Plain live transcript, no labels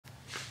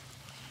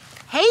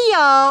Hey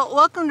y'all,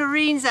 welcome to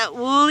Readings at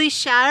Woolly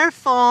Shire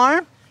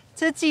Farm.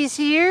 Tootsie's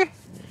here,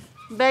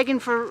 begging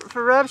for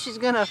rub. She's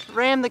gonna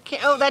ram the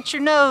oh, that's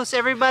your nose,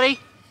 everybody.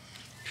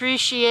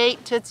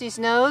 Appreciate Tootsie's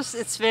nose.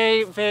 It's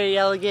very, very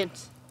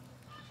elegant.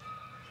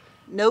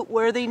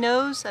 Noteworthy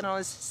nose. I don't know,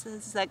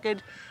 is that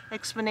good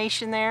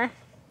explanation there?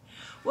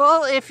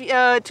 Well, if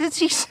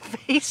Tootsie's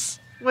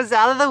face was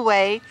out of the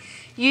way,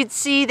 you'd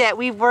see that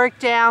we've worked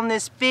down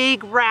this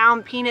big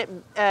round peanut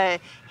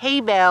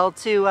hay bale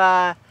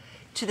to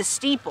the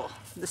steeple,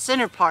 the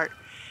center part.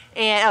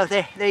 And oh,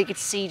 there you can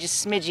see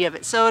just a smidgy of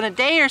it. So in a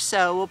day or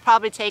so, we'll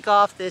probably take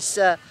off this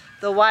the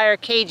wire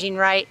caging,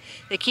 right,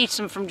 that keeps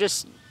them from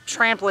just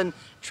trampling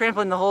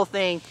the whole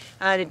thing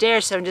in a day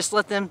or so, and just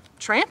let them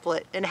trample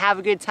it and have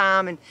a good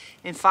time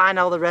and find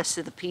all the rest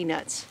of the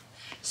peanuts.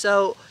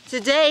 So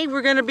today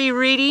we're going to be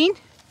reading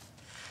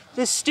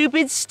The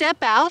Stupid Step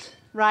Out,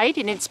 right?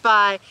 And it's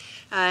by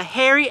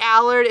Harry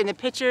Allard, and the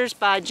pictures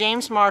by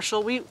James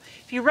Marshall.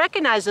 If you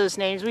recognize those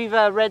names, we've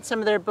read some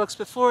of their books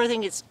before. I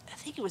think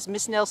it was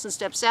Miss Nelson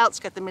Steps Out. It's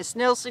got the Miss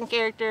Nelson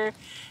character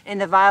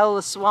and the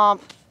Viola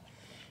Swamp,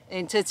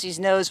 and Tootsie's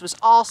nose was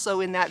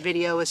also in that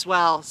video as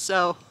well.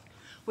 So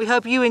we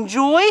hope you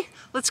enjoy.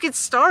 Let's get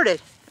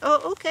started.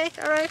 Oh, okay,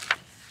 all right.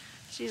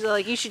 She's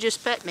like, you should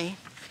just pet me.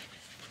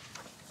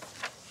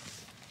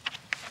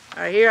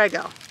 All right, here I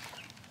go.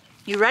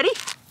 You ready?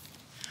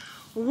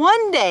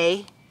 One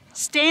day,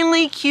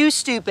 Stanley Q.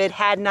 Stupid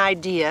had an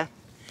idea,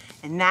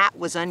 and that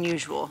was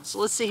unusual. So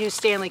let's see who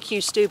Stanley Q.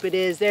 Stupid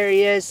is. There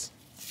he is.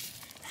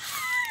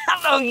 I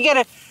don't know, you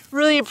gotta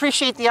really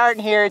appreciate the art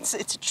in here.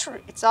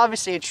 It's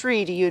obviously a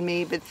tree to you and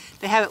me, but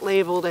they have it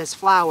labeled as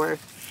flower.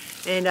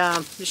 And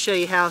to show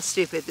you how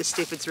stupid the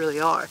stupids really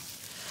are.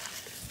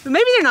 But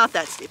maybe they're not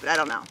that stupid, I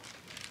don't know.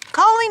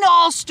 Calling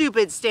all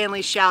stupid,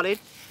 Stanley shouted.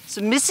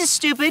 So Mrs.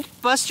 Stupid,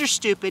 Buster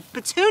Stupid,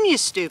 Petunia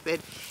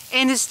Stupid,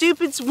 and the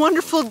Stupid's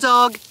wonderful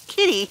dog,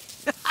 Kitty.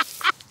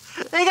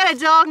 They got a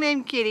dog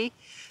named Kitty.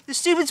 The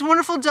Stupid's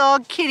wonderful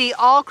dog, Kitty,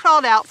 all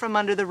crawled out from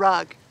under the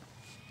rug.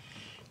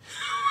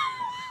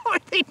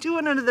 What are they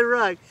doing under the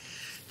rug?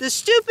 The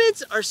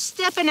Stupids are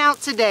stepping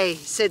out today,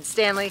 said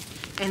Stanley,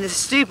 and the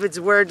Stupids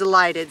were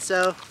delighted.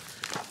 So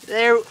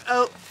there,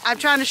 oh, I'm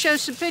trying to show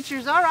some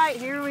pictures. All right,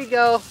 here we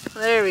go.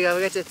 There we go.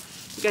 We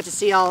got to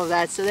see all of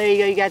that. So there you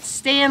go. You got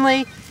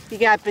Stanley, you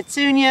got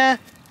Petunia.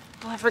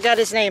 Oh, I forgot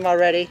his name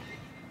already.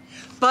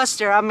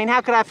 Buster. I mean,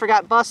 how could I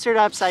forget Buster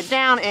upside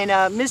down, and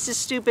Mrs.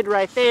 Stupid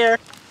right there.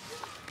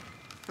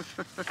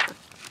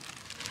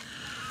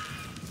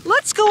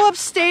 Let's go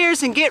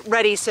upstairs and get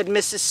ready, said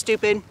Mrs.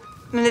 Stupid.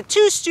 And the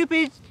two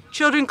stupid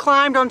children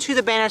climbed onto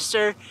the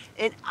banister,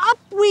 and up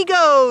we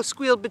go,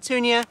 squealed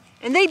Petunia.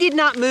 And they did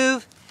not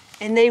move,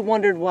 and they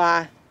wondered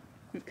why.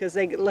 Because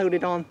they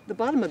loaded on the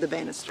bottom of the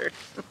banister.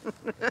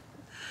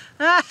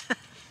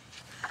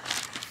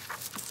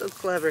 So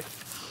clever.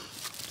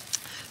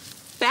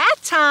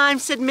 Bath time,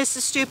 said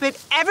Mrs. Stupid.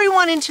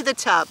 Everyone into the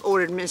tub,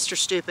 ordered Mr.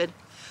 Stupid.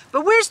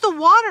 But where's the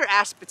water,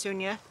 asked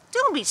Petunia.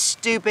 Don't be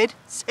stupid,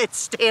 said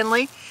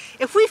Stanley.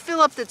 If we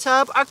fill up the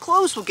tub, our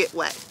clothes will get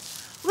wet.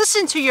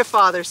 Listen to your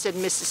father, said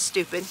Mrs.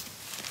 Stupid.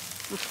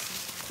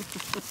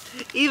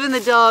 Even the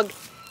dog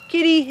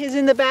Kitty is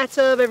in the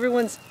bathtub.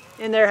 Everyone's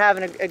in there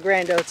having a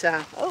grand old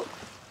time. Oh,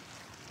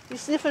 you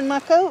sniffing my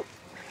coat?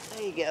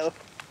 There you go.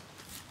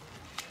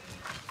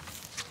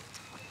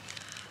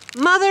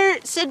 Mother,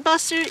 said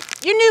Buster,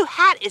 your new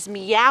hat is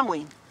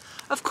meowing.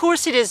 Of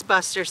course it is,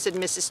 Buster, said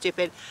Mrs.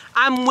 Stupid.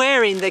 I'm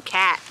wearing the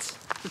cat.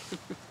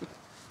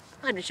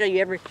 I have to show you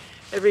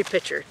every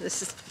picture.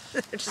 This is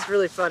it's just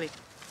really funny.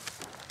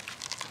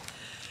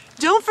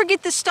 Don't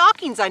forget the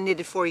stockings I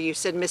knitted for you,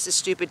 said Mrs.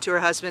 Stupid to her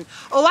husband.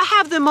 Oh, I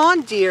have them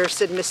on, dear,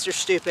 said Mr.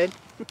 Stupid.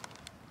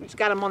 He's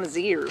got them on his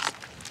ears.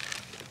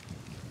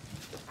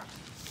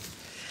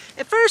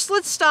 At first,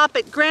 let's stop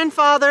at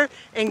Grandfather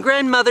and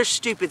Grandmother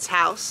Stupid's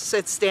house,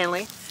 said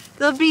Stanley.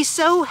 They'll be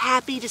so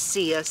happy to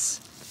see us.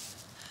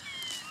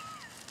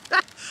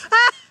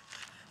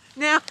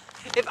 Now,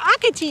 if I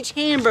could teach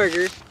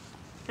Hamburger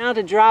how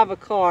to drive a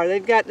car,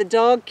 they've got the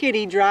dog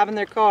Kitty driving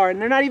their car,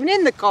 and they're not even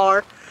in the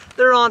car,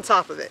 they're on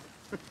top of it.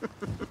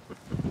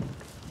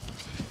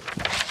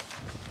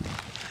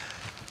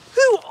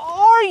 Who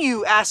are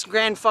you? Asked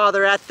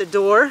Grandfather at the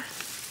door.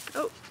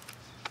 Oh,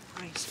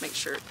 let me just make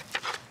sure.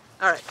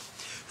 All right.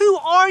 Who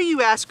are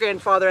you? Asked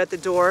Grandfather at the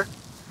door.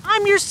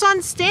 I'm your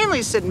son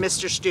Stanley, said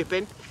Mr.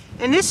 Stupid,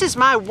 and this is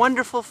my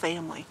wonderful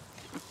family.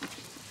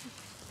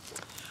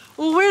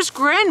 Well, where's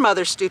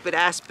Grandmother Stupid?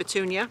 Asked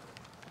Petunia.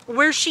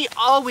 Where she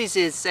always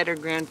is, said her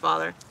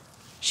grandfather.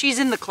 She's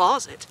in the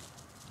closet.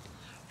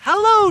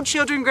 Hello,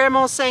 children,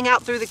 Grandma sang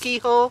out through the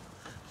keyhole.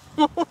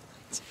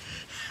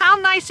 How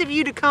nice of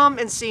you to come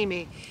and see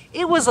me.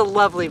 It was a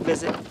lovely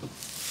visit.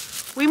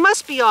 We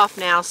must be off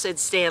now, said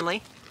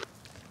Stanley.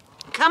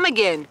 Come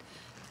again.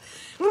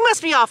 We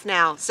must be off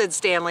now, said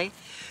Stanley.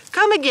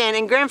 Come again,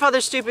 and Grandfather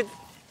Stupid...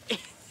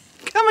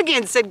 Come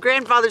again, said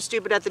Grandfather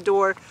Stupid at the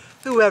door,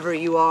 whoever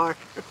you are.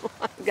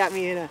 Got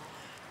me in a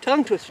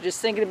tongue twister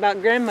just thinking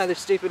about Grandmother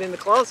Stupid in the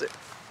closet.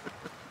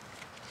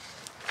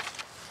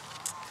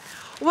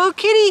 Well,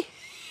 Kitty,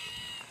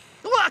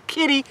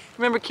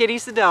 remember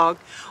Kitty's the dog.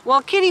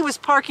 While Kitty was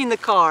parking the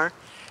car,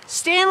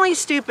 Stanley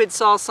Stupid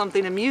saw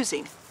something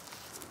amusing.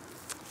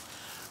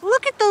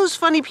 "Look at those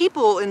funny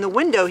people in the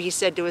window," he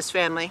said to his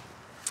family.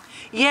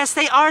 "Yes,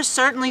 they are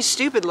certainly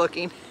stupid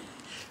looking.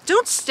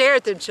 Don't stare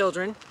at them,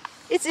 children.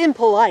 It's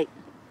impolite."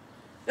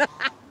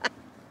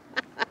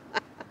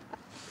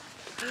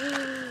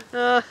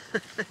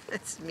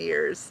 It's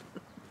mirrors,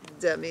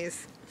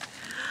 dummies.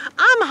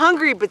 "I'm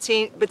hungry,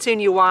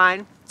 Petunia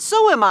Wine."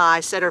 "So am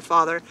I," said her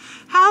father.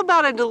 "How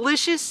about a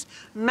delicious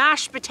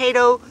mashed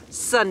potato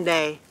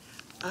sundae?"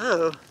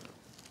 Oh,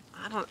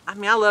 I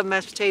love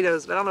mashed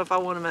potatoes, but I don't know if I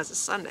want them as a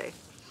sundae.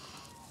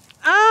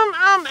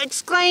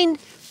 Exclaimed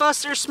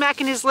Buster,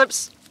 smacking his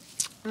lips.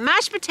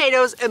 "Mashed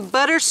potatoes and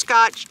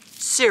butterscotch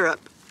syrup."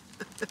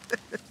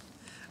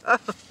 Oh,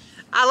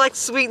 I like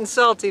sweet and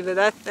salty, but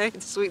that ain't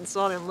the sweet and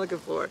salty I'm looking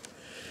for.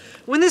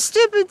 When the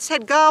Stupids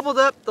had gobbled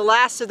up the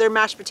last of their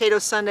mashed potato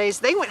sundaes,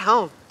 they went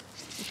home.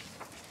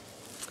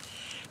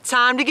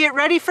 "Time to get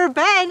ready for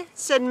bed,"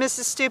 said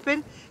Mrs.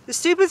 Stupid. The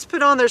Stupids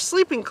put on their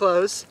sleeping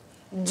clothes.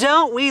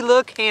 "Don't we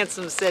look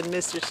handsome," said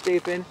Mr.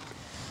 Stupid.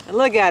 And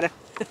look at them.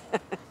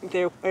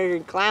 They're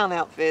wearing clown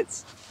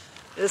outfits.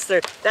 That's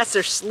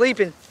their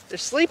sleeping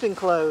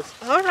clothes.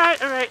 All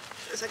right.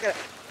 There's like a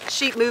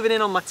sheep moving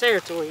in on my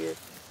territory here.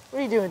 What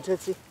are you doing,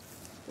 Tootsie?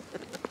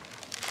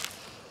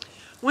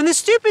 When the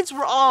Stupids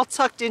were all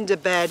tucked into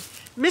bed,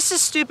 Mrs.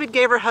 Stupid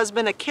gave her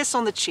husband a kiss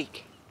on the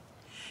cheek.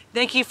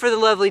 "Thank you for the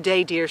lovely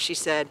day, dear," she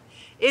said.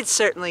 "It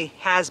certainly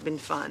has been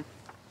fun."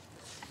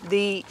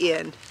 The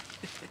end.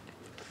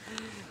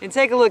 And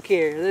take a look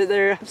here.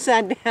 They're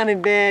upside down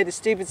in bed. The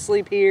Stupids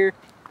sleep here.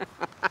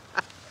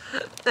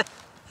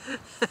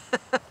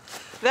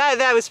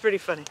 That was pretty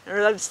funny.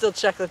 Or I'm still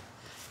chuckling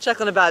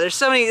about it. There's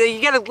so many.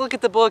 You got to look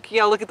at the book. You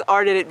got to look at the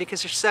art in it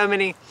because there's so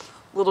many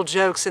little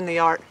jokes in the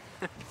art.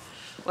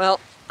 Well,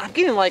 I'm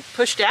getting like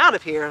pushed out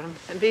of here.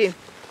 I'm being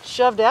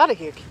shoved out of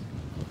here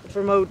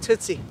from old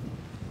Tootsie.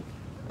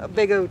 A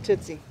big old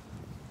Tootsie.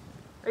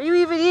 Are you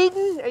even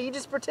eating? Or are you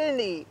just pretending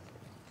to eat?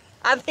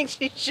 I think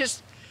she's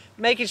just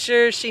making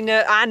sure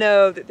I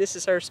know that this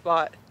is her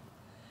spot.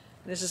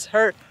 This is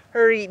her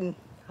eating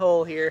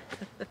hole here.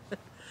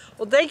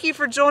 Well, thank you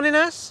for joining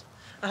us.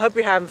 I hope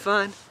you're having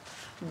fun.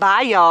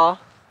 Bye, y'all.